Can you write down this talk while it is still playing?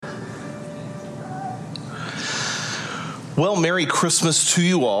Well, Merry Christmas to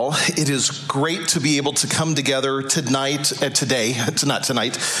you all. It is great to be able to come together and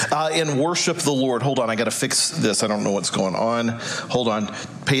worship the Lord. Hold on, I got to fix this. I don't know what's going on. Hold on.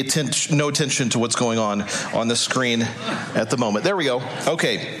 Pay attention, no attention to what's going on the screen at the moment. There we go.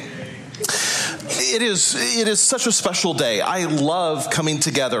 Okay. It is such a special day. I love coming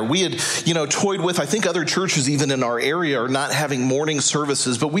together. We had, toyed with, I think other churches even in our area are not having morning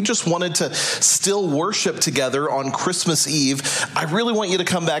services, but we just wanted to still worship together on Christmas Eve. I really want you to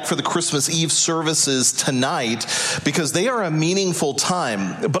come back for the Christmas Eve services tonight because they are a meaningful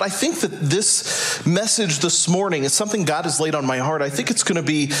time. But I think that this message this morning is something God has laid on my heart. I think it's going to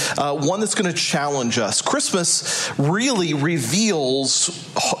be one that's going to challenge us. Christmas really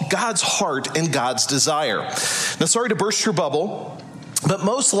reveals God's heart and God's desire. Now, sorry to burst your bubble, but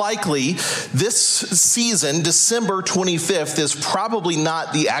most likely this season, December 25th, is probably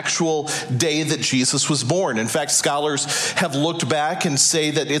not the actual day that Jesus was born. In fact, scholars have looked back and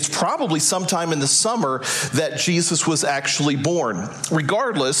say that it's probably sometime in the summer that Jesus was actually born.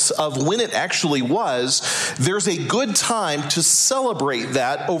 Regardless of when it actually was, there's a good time to celebrate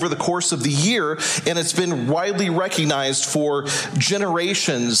that over the course of the year, and it's been widely recognized for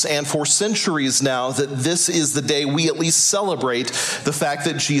generations and for centuries now that this is the day we at least celebrate the fact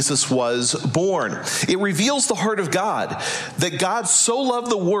that Jesus was born. It reveals the heart of God, that God so loved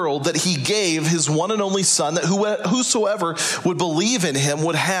the world that he gave his one and only son, that whosoever would believe in him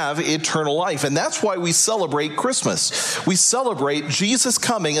would have eternal life. And that's why we celebrate Christmas. We celebrate Jesus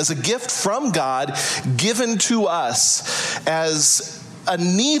coming as a gift from God given to us as a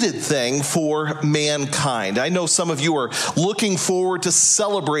needed thing for mankind. I know some of you are looking forward to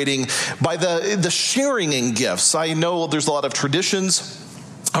celebrating by the sharing in gifts. I know there's a lot of traditions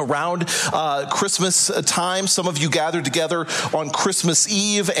around Christmas time. Some of you gather together on Christmas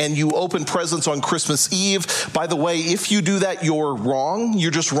Eve and you open presents on Christmas Eve. By the way, if you do that, you're wrong. You're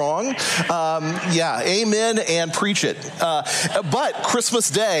just wrong. Amen and preach it. But Christmas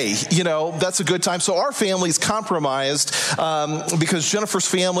Day, that's a good time. So our family's compromised because Jennifer's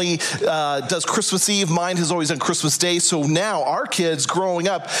family does Christmas Eve. Mine has always done Christmas Day. So now our kids growing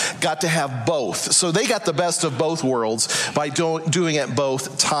up got to have both. So they got the best of both worlds by doing it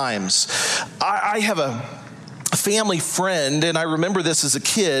both times. I have a family friend, and I remember this as a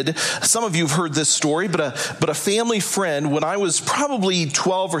kid. Some of you have heard this story, but a family friend, when I was probably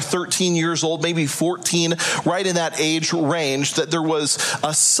 12 or 13 years old, maybe 14, right in that age range, that there was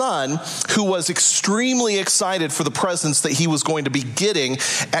a son who was extremely excited for the presents that he was going to be getting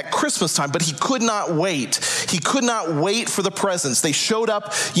at Christmas time, but he could not wait. He could not wait for the presents. They showed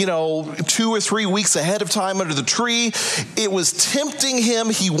up, 2 or 3 weeks ahead of time under the tree. It was tempting him.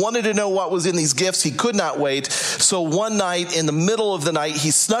 He wanted to know what was in these gifts. He could not wait. So one night, in the middle of the night,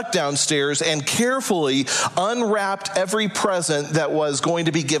 he snuck downstairs and carefully unwrapped every present that was going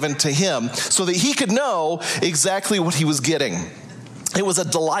to be given to him so that he could know exactly what he was getting. It was a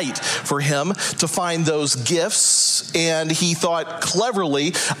delight for him to find those gifts, and he thought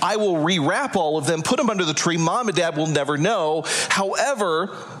cleverly, I will rewrap all of them, put them under the tree. Mom and Dad will never know.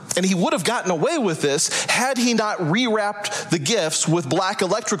 However, and he would have gotten away with this had he not rewrapped the gifts with black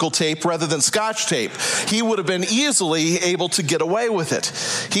electrical tape rather than Scotch tape. He would have been easily able to get away with it.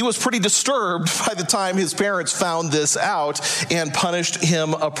 He was pretty disturbed by the time his parents found this out and punished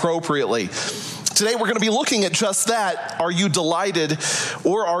him appropriately. Today we're going to be looking at just that. Are you delighted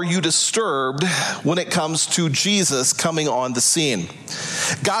or are you disturbed when it comes to Jesus coming on the scene?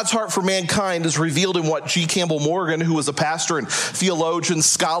 God's heart for mankind is revealed in what G. Campbell Morgan, who was a pastor and theologian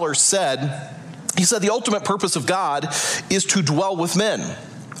scholar, said. He said the ultimate purpose of God is to dwell with men.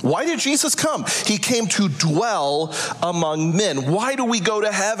 Why did Jesus come? He came to dwell among men. Why do we go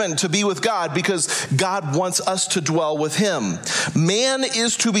to heaven to be with God? Because God wants us to dwell with him. Man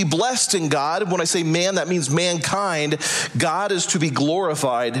is to be blessed in God. When I say man, that means mankind. God is to be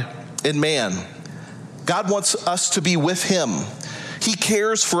glorified in man. God wants us to be with him. He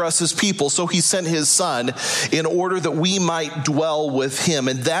cares for us as people, so he sent his son in order that we might dwell with him.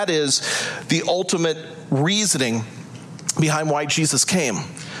 And that is the ultimate reasoning behind why Jesus came,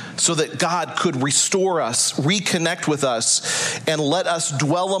 so that God could restore us, reconnect with us, and let us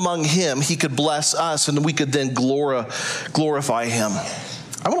dwell among him. He could bless us, and we could then glorify him.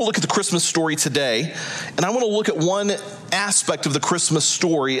 I want to look at the Christmas story today, and I want to look at one aspect of the Christmas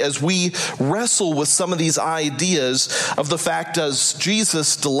story as we wrestle with some of these ideas of the fact, does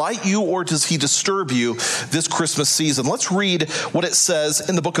Jesus delight you or does he disturb you this Christmas season? Let's read what it says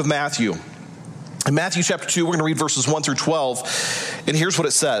in the book of Matthew. In Matthew chapter 2, we're going to read verses 1 through 12, and here's what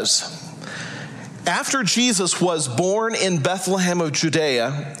it says. After Jesus was born in Bethlehem of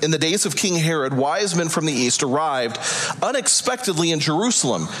Judea, in the days of King Herod, wise men from the east arrived unexpectedly in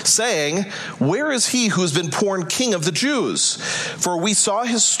Jerusalem, saying, "Where is he who has been born King of the Jews? For we saw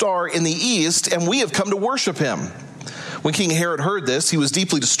his star in the east, and we have come to worship him." When King Herod heard this, he was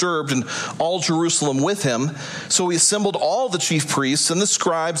deeply disturbed, and all Jerusalem with him. So he assembled all the chief priests and the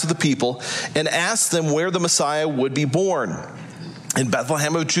scribes of the people and asked them where the Messiah would be born. "In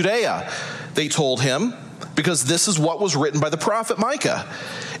Bethlehem of Judea," they told him, "because this is what was written by the prophet Micah.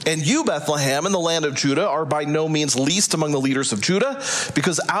 And you, Bethlehem, in the land of Judah, are by no means least among the leaders of Judah,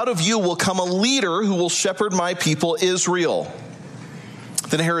 because out of you will come a leader who will shepherd my people Israel."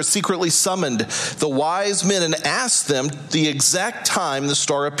 Then Herod secretly summoned the wise men and asked them the exact time the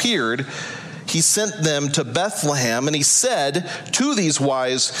star appeared. He sent them to Bethlehem, and he said to these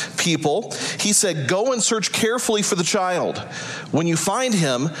wise people, he said, "Go and search carefully for the child. When you find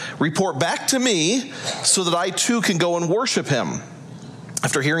him, report back to me so that I too can go and worship him."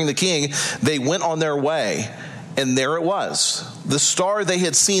 After hearing the king, they went on their way, and there it was, the star they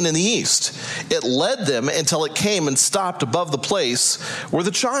had seen in the east. It led them until it came and stopped above the place where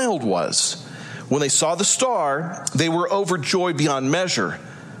the child was. When they saw the star, they were overjoyed beyond measure.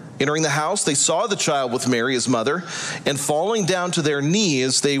 Entering the house, they saw the child with Mary, his mother, and falling down to their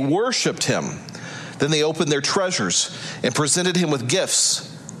knees, they worshipped him. Then they opened their treasures and presented him with gifts,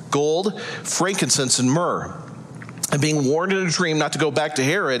 gold, frankincense, and myrrh. And being warned in a dream not to go back to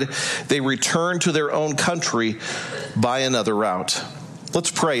Herod, they returned to their own country by another route.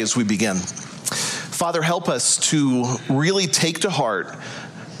 Let's pray as we begin. Father, help us to really take to heart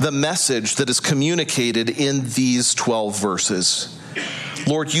the message that is communicated in these 12 verses.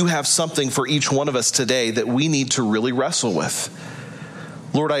 Lord, you have something for each one of us today that we need to really wrestle with.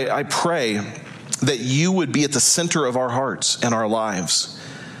 Lord, I pray that you would be at the center of our hearts and our lives.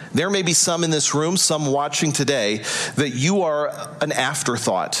 There may be some in this room, some watching today, that you are an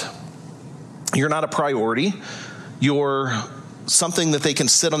afterthought. You're not a priority. You're something that they can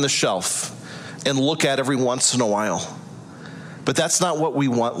sit on the shelf and look at every once in a while. But that's not what we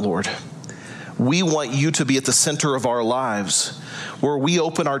want, Lord. We want you to be at the center of our lives, where we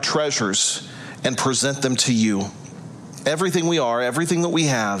open our treasures and present them to you. Everything we are, everything that we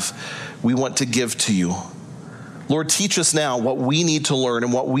have, we want to give to you. Lord, teach us now what we need to learn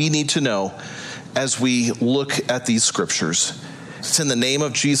and what we need to know as we look at these scriptures. It's in the name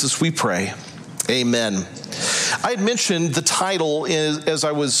of Jesus we pray. Amen. I had mentioned the title as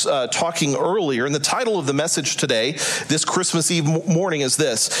I was talking earlier, and the title of the message today, this Christmas Eve morning, is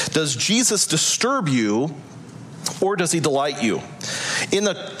this: Does Jesus disturb you, or does he delight you? In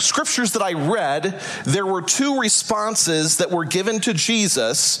the scriptures that I read, there were two responses that were given to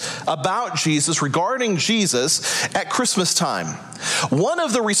Jesus, about Jesus, regarding Jesus at Christmas time. One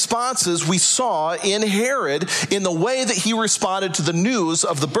of the responses we saw in Herod in the way that he responded to the news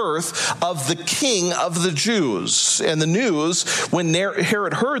of the birth of the King of the Jews. And the news, when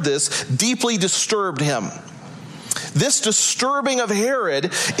Herod heard this, deeply disturbed him. This disturbing of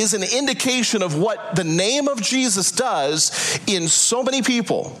Herod is an indication of what the name of Jesus does in so many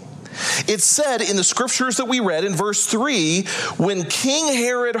people. It said in the scriptures that we read in verse 3, when King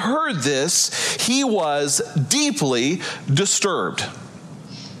Herod heard this, he was deeply disturbed.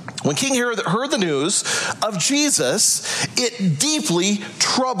 When King Herod heard the news of Jesus, it deeply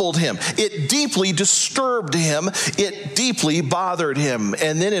troubled him. It deeply disturbed him. It deeply bothered him.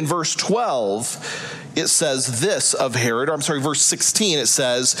 And then in verse 12, it says this of Herod, verse 16, it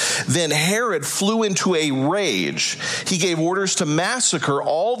says, "Then Herod flew into a rage. He gave orders to massacre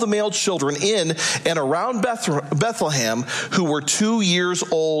all the male children in and around Bethlehem who were 2 years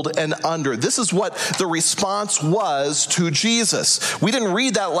old and under." This is what the response was to Jesus. We didn't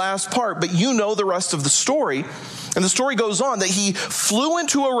read that last part, but you know the rest of the story. And the story goes on that he flew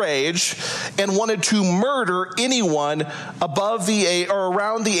into a rage and wanted to murder anyone above the age or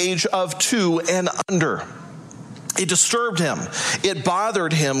around the age of 2 and under. It disturbed him. It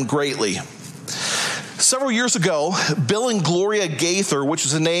bothered him greatly. Several years ago, Bill and Gloria Gaither, which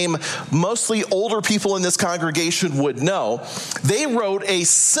is a name mostly older people in this congregation would know, they wrote a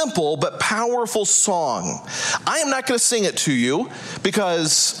simple but powerful song. I am not going to sing it to you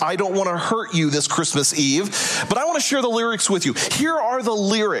because I don't want to hurt you this Christmas Eve, but I want to share the lyrics with you. Here are the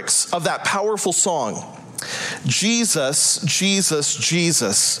lyrics of that powerful song. Jesus, Jesus,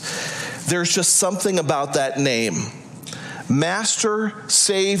 Jesus. There's just something about that name. Master,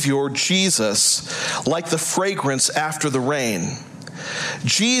 Savior, Jesus, like the fragrance after the rain.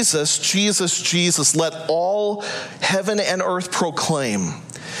 Jesus, Jesus, Jesus, let all heaven and earth proclaim.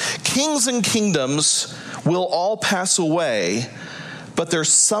 Kings and kingdoms will all pass away, but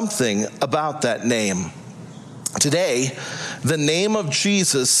there's something about that name. Today, the name of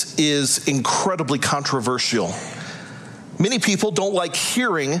Jesus is incredibly controversial. Many people don't like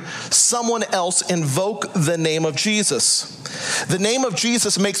hearing someone else invoke the name of Jesus. The name of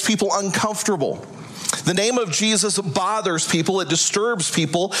Jesus makes people uncomfortable. The name of Jesus bothers people. It disturbs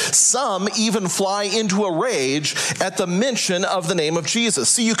people. Some even fly into a rage at the mention of the name of Jesus.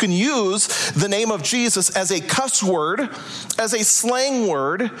 See, you can use the name of Jesus as a cuss word, as a slang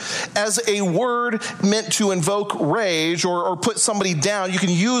word, as a word meant to invoke rage or put somebody down. You can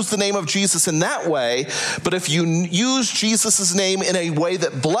use the name of Jesus in that way. But if you use Jesus' name in a way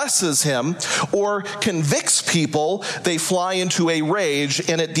that blesses him or convicts people, they fly into a rage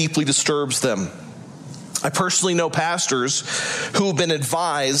and it deeply disturbs them. I personally know pastors who have been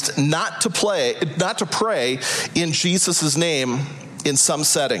advised not to pray in Jesus' name in some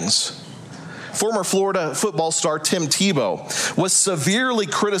settings. Former Florida football star Tim Tebow was severely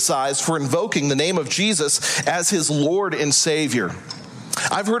criticized for invoking the name of Jesus as his Lord and Savior.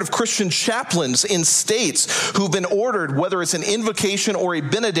 I've heard of Christian chaplains in states who've been ordered, whether it's an invocation or a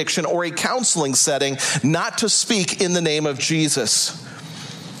benediction or a counseling setting, not to speak in the name of Jesus.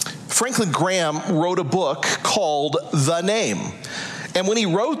 Franklin Graham wrote a book called The Name. And when he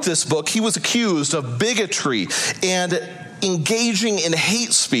wrote this book, he was accused of bigotry and engaging in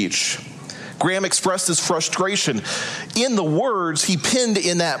hate speech. Graham expressed his frustration in the words he penned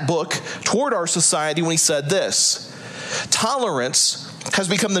in that book toward our society when he said this: "Tolerance has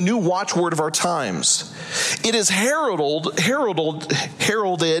become the new watchword of our times. It is heralded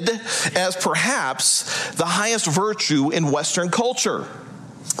as perhaps the highest virtue in Western culture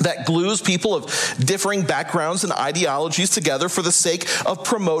that glues people of differing backgrounds and ideologies together for the sake of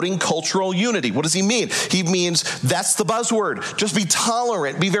promoting cultural unity." What does he mean? He means that's the buzzword. Just be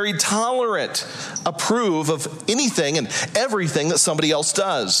tolerant. Be very tolerant. Approve of anything and everything that somebody else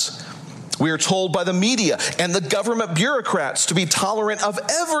does. We are told by the media and the government bureaucrats to be tolerant of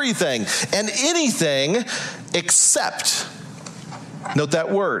everything and anything except, note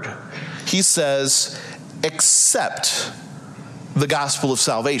that word, he says, except the gospel of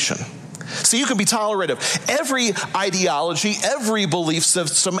salvation. So you can be tolerant of every ideology, every belief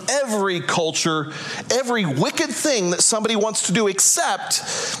system, every culture, every wicked thing that somebody wants to do, except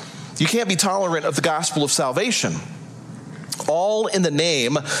you can't be tolerant of the gospel of salvation. All in the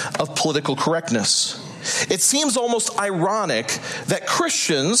name of political correctness. It seems almost ironic that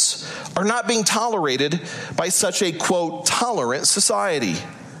Christians are not being tolerated by such a, quote, tolerant society.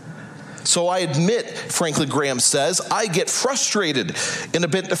 So I admit, Franklin Graham says, I get frustrated and a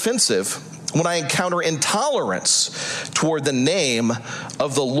bit defensive when I encounter intolerance toward the name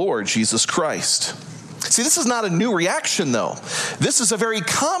of the Lord Jesus Christ. See, this is not a new reaction, though. This is a very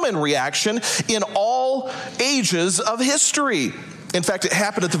common reaction in all ages of history. In fact, it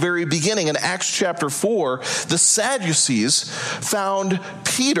happened at the very beginning. In Acts chapter 4, the Sadducees found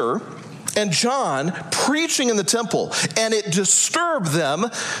Peter and John preaching in the temple, and it disturbed them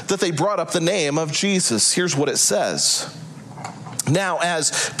that they brought up the name of Jesus. Here's what it says. Now,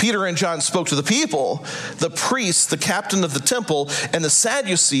 as Peter and John spoke to the people, the priests, the captain of the temple, and the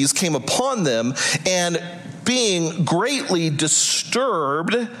Sadducees came upon them, and being greatly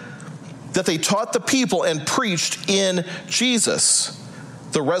disturbed that they taught the people and preached in Jesus,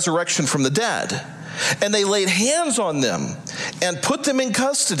 the resurrection from the dead. And they laid hands on them and put them in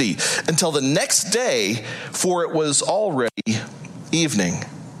custody until the next day, for it was already evening.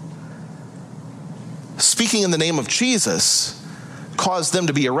 Speaking in the name of Jesus caused them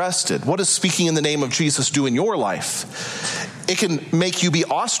to be arrested. What does speaking in the name of Jesus do in your life? It can make you be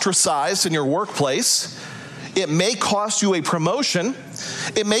ostracized in your workplace. It may cost you a promotion.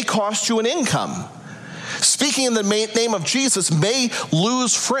 It may cost you an income. Speaking in the name of Jesus may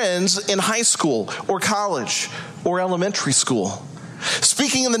lose friends in high school or college or elementary school.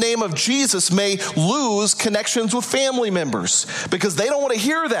 Speaking in the name of Jesus may lose connections with family members because they don't want to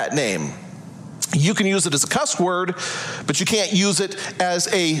hear that name. You can use it as a cuss word, but you can't use it as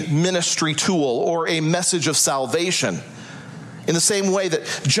a ministry tool or a message of salvation. In the same way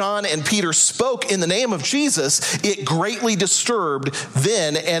that John and Peter spoke in the name of Jesus, it greatly disturbed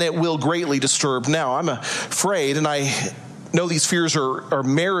then, and it will greatly disturb now. I'm afraid, and I know these fears are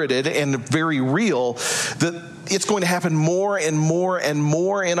merited and very real, that it's going to happen more and more and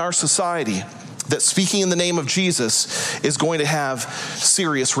more in our society, that speaking in the name of Jesus is going to have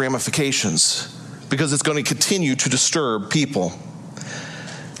serious ramifications because it's going to continue to disturb people.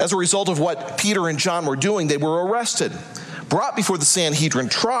 As a result of what Peter and John were doing, they were arrested, brought before the Sanhedrin,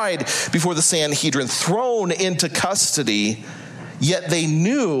 tried before the Sanhedrin, thrown into custody, yet they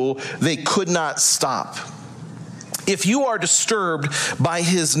knew they could not stop. If you are disturbed by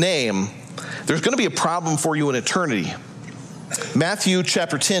his name, there's going to be a problem for you in eternity. Matthew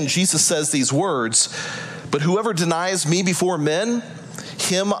chapter 10, Jesus says these words, "But whoever denies me before men,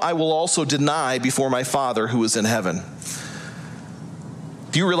 him I will also deny before my Father who is in heaven."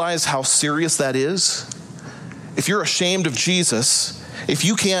 Do you realize how serious that is? If you're ashamed of Jesus, if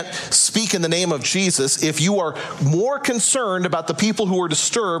you can't speak in the name of Jesus, if you are more concerned about the people who are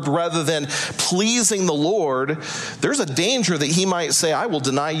disturbed rather than pleasing the Lord, there's a danger that he might say, "I will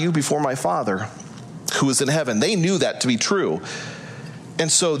deny you before my Father who is in heaven." They knew that to be true.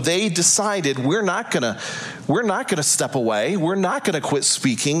 And so they decided, we're not going to step away. We're not going to quit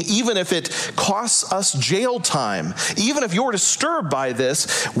speaking, even if it costs us jail time. Even if you're disturbed by this,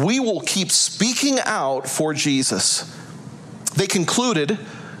 we will keep speaking out for Jesus. They concluded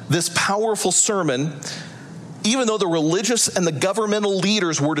this powerful sermon. Even though the religious and the governmental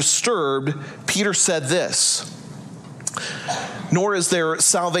leaders were disturbed, Peter said this, "Nor is there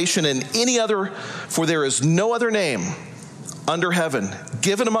salvation in any other, for there is no other name under heaven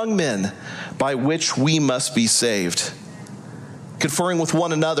given among men by which we must be saved." Conferring with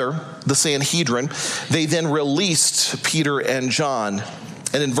one another, the Sanhedrin, they then released Peter and John.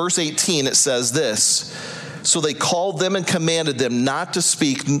 And in verse 18 it says this, "So they called them and commanded them not to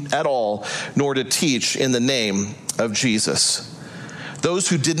speak at all, nor to teach in the name of Jesus." Those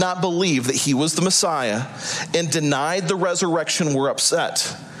who did not believe that he was the Messiah and denied the resurrection were upset.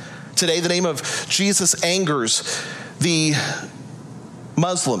 Today, the name of Jesus angers the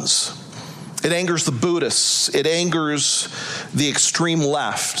Muslims. It angers the Buddhists. It angers the extreme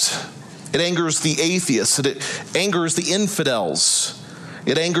left. It angers the atheists. It angers the infidels.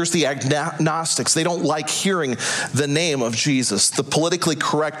 It angers the agnostics. They don't like hearing the name of Jesus. The politically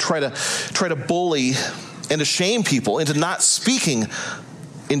correct try to bully and to shame people into not speaking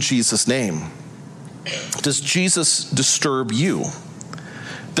in Jesus' name. Does Jesus disturb you?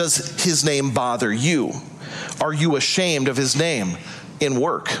 Does his name bother you? Are you ashamed of his name in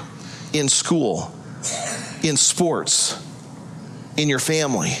work, in school, in sports, in your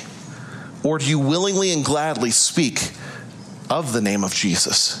family? Or do you willingly and gladly speak of the name of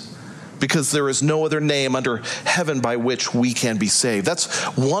Jesus? Because there is no other name under heaven by which we can be saved. That's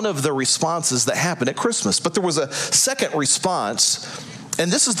one of the responses that happened at Christmas. But there was a second response,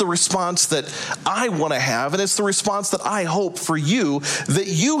 and this is the response that I want to have, and it's the response that I hope for you that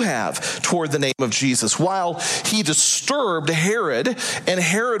you have toward the name of Jesus. While he disturbed Herod, and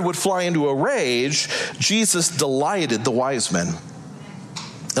Herod would fly into a rage, Jesus delighted the wise men.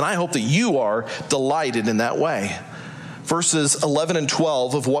 And I hope that you are delighted in that way. Verses 11 and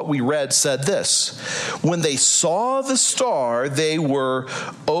 12 of what we read said this, "When they saw the star, they were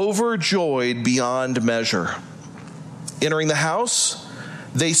overjoyed beyond measure. Entering the house,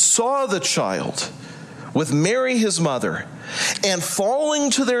 they saw the child with Mary his mother, and falling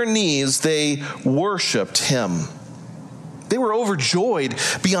to their knees, they worshiped him." They were overjoyed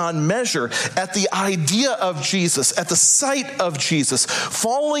beyond measure at the idea of Jesus, at the sight of Jesus,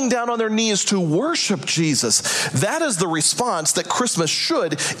 falling down on their knees to worship Jesus. That is the response that Christmas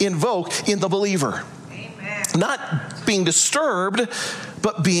should invoke in the believer. Amen. Not being disturbed,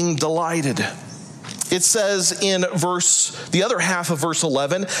 but being delighted. It says in the other half of verse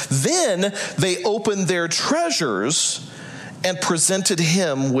 11, "Then they opened their treasures and presented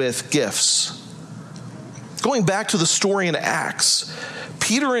him with gifts." Going back to the story in Acts,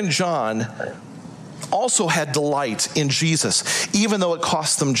 Peter and John also had delight in Jesus, even though it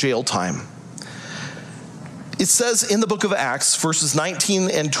cost them jail time. It says in the book of Acts, verses 19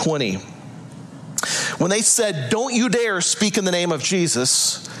 and 20, when they said, "Don't you dare speak in the name of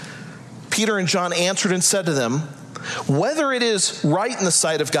Jesus," Peter and John answered and said to them, "Whether it is right in the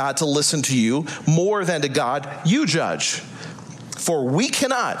sight of God to listen to you more than to God, you judge. For we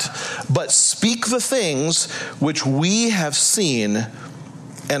cannot but speak the things which we have seen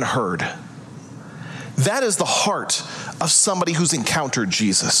and heard." That is the heart of somebody who's encountered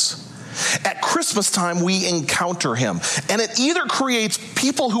Jesus. At Christmas time, we encounter him. And it either creates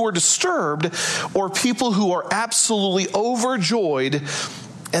people who are disturbed or people who are absolutely overjoyed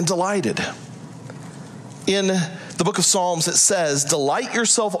and delighted. In the book of Psalms, it says, "Delight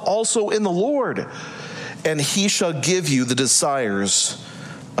yourself also in the Lord, and he shall give you the desires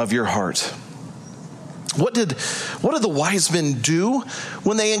of your heart." What did the wise men do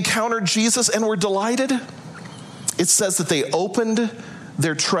when they encountered Jesus and were delighted? It says that they opened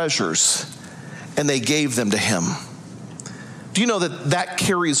their treasures and they gave them to him. Do you know that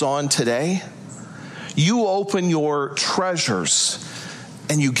carries on today? You open your treasures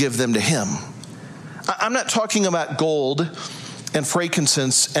and you give them to him. I'm not talking about gold and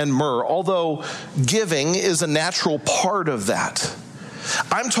frankincense and myrrh, although giving is a natural part of that.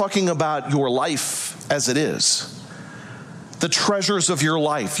 I'm talking about your life as it is. The treasures of your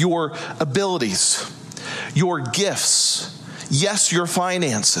life, your abilities, your gifts, yes, your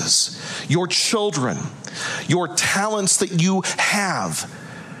finances, your children, your talents that you have.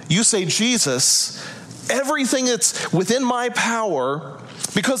 You say, Jesus, everything that's within my power,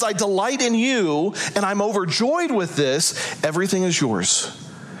 because I delight in you and I'm overjoyed with this, everything is yours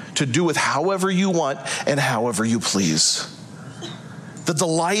to do with however you want and however you please. The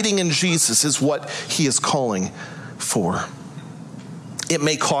delighting in Jesus is what he is calling for. It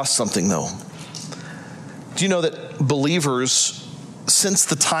may cost something, though. Do you know that believers, since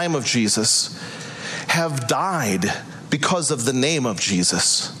the time of Jesus, have died because of the name of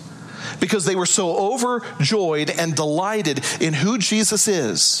Jesus? Because they were so overjoyed and delighted in who Jesus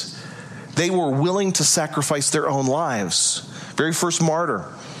is, they were willing to sacrifice their own lives. Very first martyr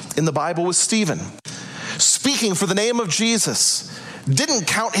in the Bible was Stephen. Speaking for the name of Jesus, didn't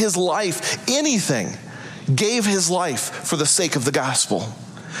count his life anything, gave his life for the sake of the gospel.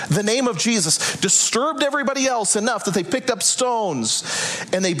 The name of Jesus disturbed everybody else enough that they picked up stones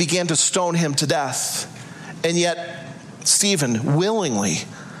and they began to stone him to death. And yet, Stephen willingly,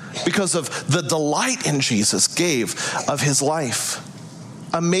 because of the delight in Jesus, gave of his life.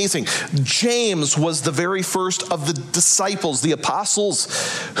 Amazing. James was the very first of the disciples, the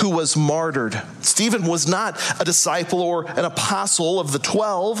apostles, who was martyred. Stephen was not a disciple or an apostle of the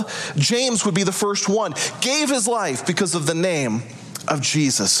 12. James would be the first one. Gave his life because of the name of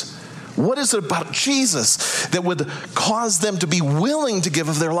Jesus. What is it about Jesus that would cause them to be willing to give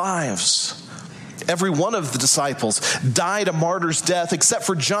of their lives? Every one of the disciples died a martyr's death except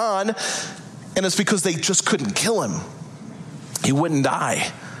for John, and it's because they just couldn't kill him. He wouldn't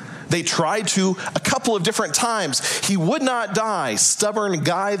die. They tried to a couple of different times. He would not die, stubborn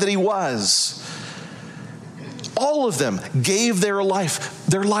guy that he was. All of them gave their life.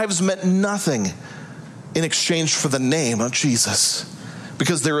 Their lives meant nothing in exchange for the name of Jesus,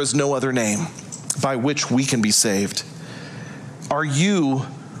 because there is no other name by which we can be saved. Are you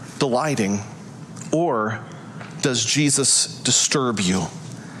delighting, or does Jesus disturb you?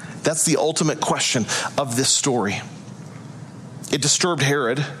 That's the ultimate question of this story. It disturbed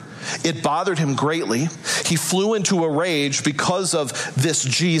Herod. It bothered him greatly. He flew into a rage because of this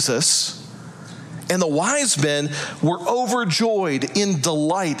Jesus. And the wise men were overjoyed in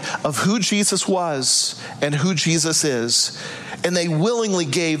delight of who Jesus was and who Jesus is. And they willingly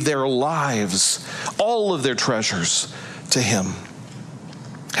gave their lives, all of their treasures, to him.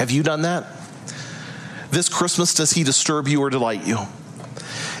 Have you done that? This Christmas, does he disturb you or delight you?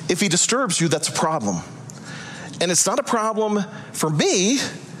 If he disturbs you, that's a problem. And it's not a problem for me,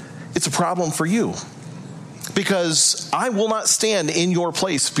 it's a problem for you. Because I will not stand in your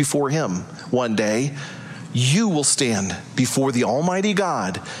place before him one day. You will stand before the Almighty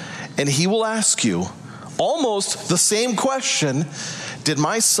God, and he will ask you almost the same question: did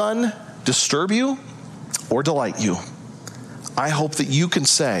my son disturb you or delight you? I hope that you can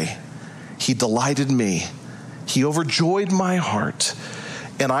say, he delighted me. He overjoyed my heart,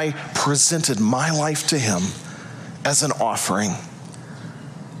 and I presented my life to him as an offering.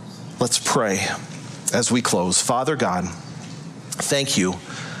 Let's pray as we close. Father God, thank you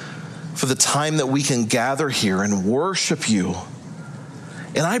for the time that we can gather here and worship you.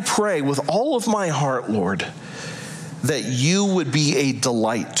 And I pray with all of my heart, Lord, that you would be a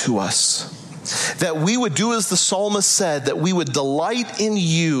delight to us. That we would do as the psalmist said, that we would delight in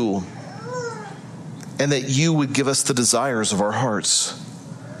you, and that you would give us the desires of our hearts.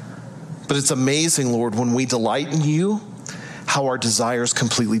 But it's amazing, Lord, when we delight in you, how our desires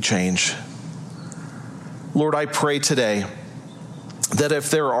completely change. Lord, I pray today that if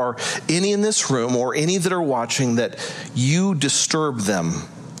there are any in this room or any that are watching that you disturb them,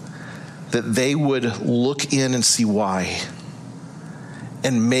 that they would look in and see why.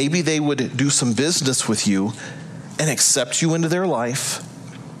 And maybe they would do some business with you and accept you into their life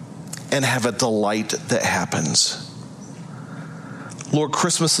and have a delight that happens. Lord,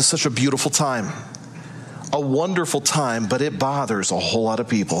 Christmas is such a beautiful time, a wonderful time, but it bothers a whole lot of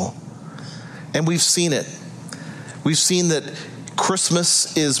people. And we've seen it. We've seen that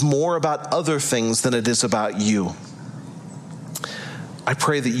Christmas is more about other things than it is about you. I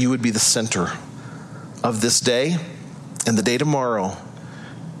pray that you would be the center of this day and the day tomorrow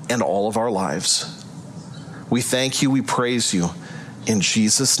and all of our lives. We thank you, we praise you. In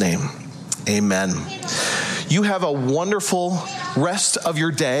Jesus' name, amen. You have a wonderful rest of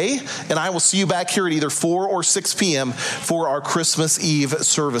your day, and I will see you back here at either 4 or 6 p.m. for our Christmas Eve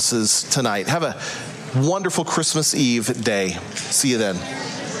services tonight. Have a wonderful Christmas Eve day. See you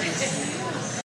then.